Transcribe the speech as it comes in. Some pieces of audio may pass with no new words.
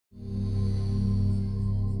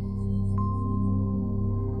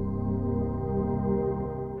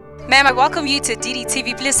Ma'am, I welcome you to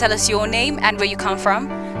DDTV. Please tell us your name and where you come from.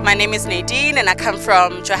 My name is Nadine and I come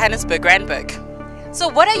from Johannesburg, Randburg. So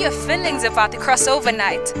what are your feelings about the crossover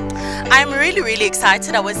night? I'm really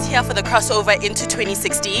excited. I was here for the crossover into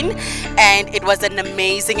 2016 and it was an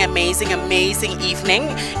amazing evening.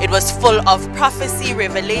 It was full of prophecy,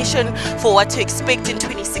 revelation for what to expect in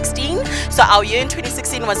 2016. So our year in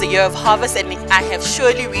 2016 was a year of harvest and I have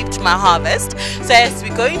surely reaped my harvest. So as we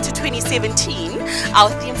go into 2017, our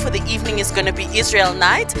theme for the evening is going to be Israel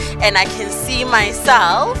Night, and I can see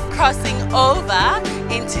myself crossing over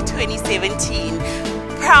into 2017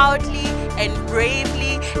 proudly and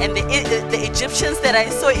bravely, and the Egyptians that I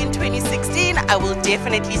saw in 2016, I will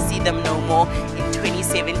definitely see them no more in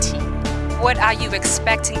 2017. What are you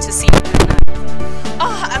expecting to see tonight?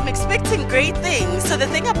 Oh, I'm expecting great things. So the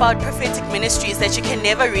thing about prophetic ministry is that you can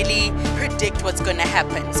never really predict what's going to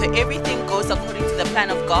happen. So everything goes according to the plan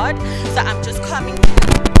of God. So I'm just coming to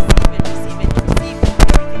receive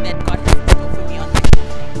everything that God has in store for me on this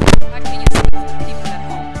evening. What can you say to the people at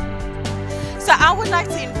home? So I would like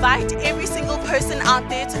to invite every single person out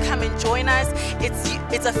there to come and join us.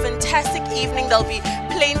 It's a fantastic evening. There'll be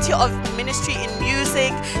plenty of ministry in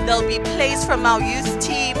music. There'll be plays from our youth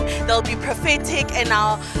team. There'll be prophetic and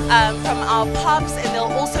from our pops, and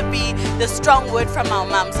there'll also be the strong word from our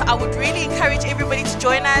mums. So I would really encourage everybody to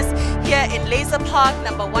join us here in Laser Park,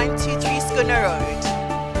 number 123 Schooner Road.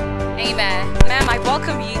 Amen. Ma'am, I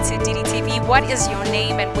welcome you to DDTV. What is your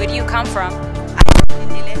name and where do you come from?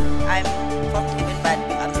 I'm from Cleveland, but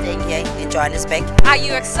I'm staying here in Johannesburg. Are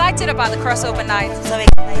you excited about the crossover night? So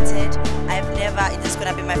excited. It is going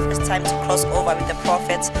to be my first time to cross over with the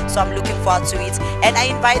prophets, so I'm looking forward to it. And I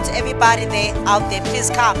invite everybody out there, please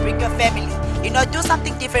come, bring your family. Do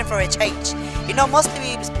something different for a change.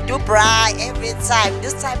 Mostly we do bra every time.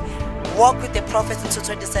 This time, walk with the prophets into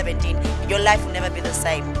 2017. Your life will never be the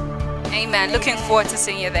same. Amen. Looking forward to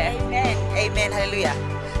seeing you there. Amen. Amen. Hallelujah.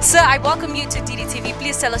 Sir, I welcome you to DDTV.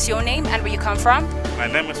 Please tell us your name and where you come from. My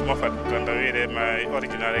name is Moffat Kandawire. My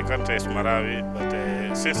original country is Malawi,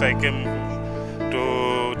 but since I came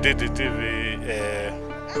to DDTV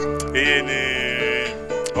in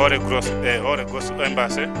HOLYGHOST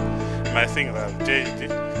Embassy, my things have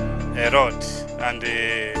changed a lot, and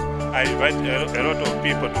I invite a lot of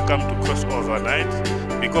people to come to cross overnight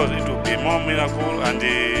because it will be more miracle, and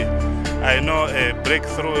I know a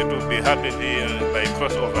breakthrough it will be happening by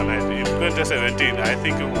crossover night. In 2017, I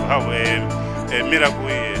think we will have a miracle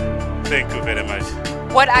year. Thank you very much.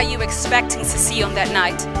 What are you expecting to see on that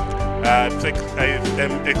night? I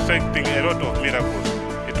am expecting a lot of miracles.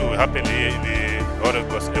 It will happen here in the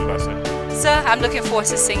HOLYGHOST Embassy. Sir, I'm looking forward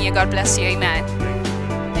to seeing you. God bless you. Amen.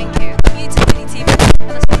 Thank you. You to DDTV.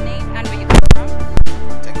 Tell us your name and where you come from.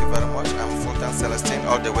 Thank you very much. I'm Fulton Celestine,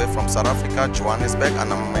 all the way from South Africa, Johannesburg,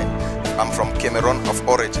 and I'm from Cameroon of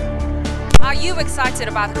origin. Are you excited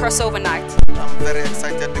about the crossover night? I'm very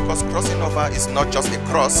excited because crossing over is not just a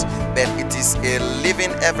cross, but it is a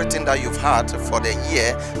living everything that you've had for the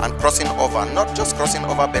year. And crossing over, not just crossing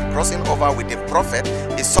over, but crossing over with the prophet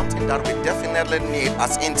is something that we definitely need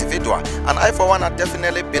as individual. And I, for one, I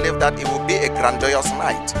definitely believe that it will be a grandiose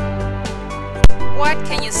night. What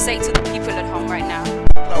can you say to the people at home right now?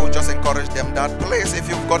 I would just encourage them that please, if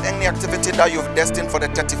you've got any activity that you've destined for the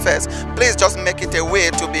 31st, please just make it a way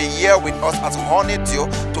to be here with us as Honeydew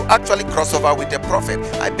to actually cross over with the prophet.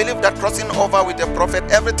 I believe that crossing over with the prophet,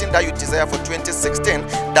 everything that you desire for 2016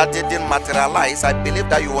 that didn't materialize, I believe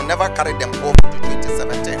that you will never carry them over to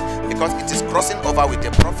 2017 because it is crossing over with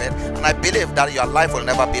the prophet, and I believe that your life will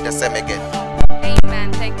never be the same again.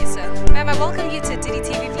 Amen. Thank you, sir. Ma'am, I welcome you to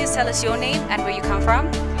DDTV. Please tell us your name and where you come from.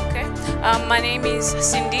 Okay. My name is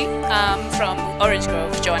Cindy. I'm from Orange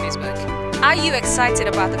Grove, Johannesburg. Are you excited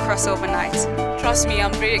about the crossover night? Trust me,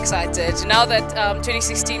 I'm very excited. Now that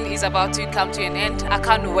 2016 is about to come to an end, I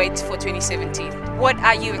can't wait for 2017. What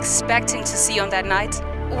are you expecting to see on that night?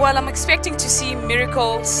 Well, I'm expecting to see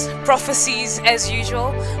miracles, prophecies as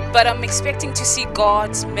usual, but I'm expecting to see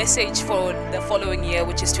God's message for the following year,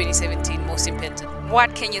 which is 2017, most important.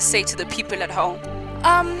 What can you say to the people at home?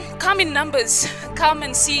 Come in numbers. Come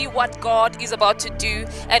and see what God is about to do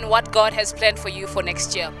and what God has planned for you for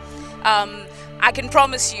next year. I can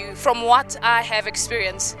promise you, from what I have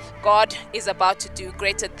experienced, God is about to do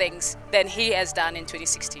greater things than He has done in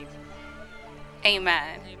 2016.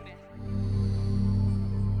 Amen.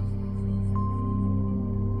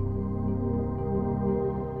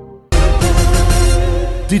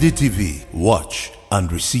 DDTV, watch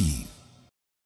and receive.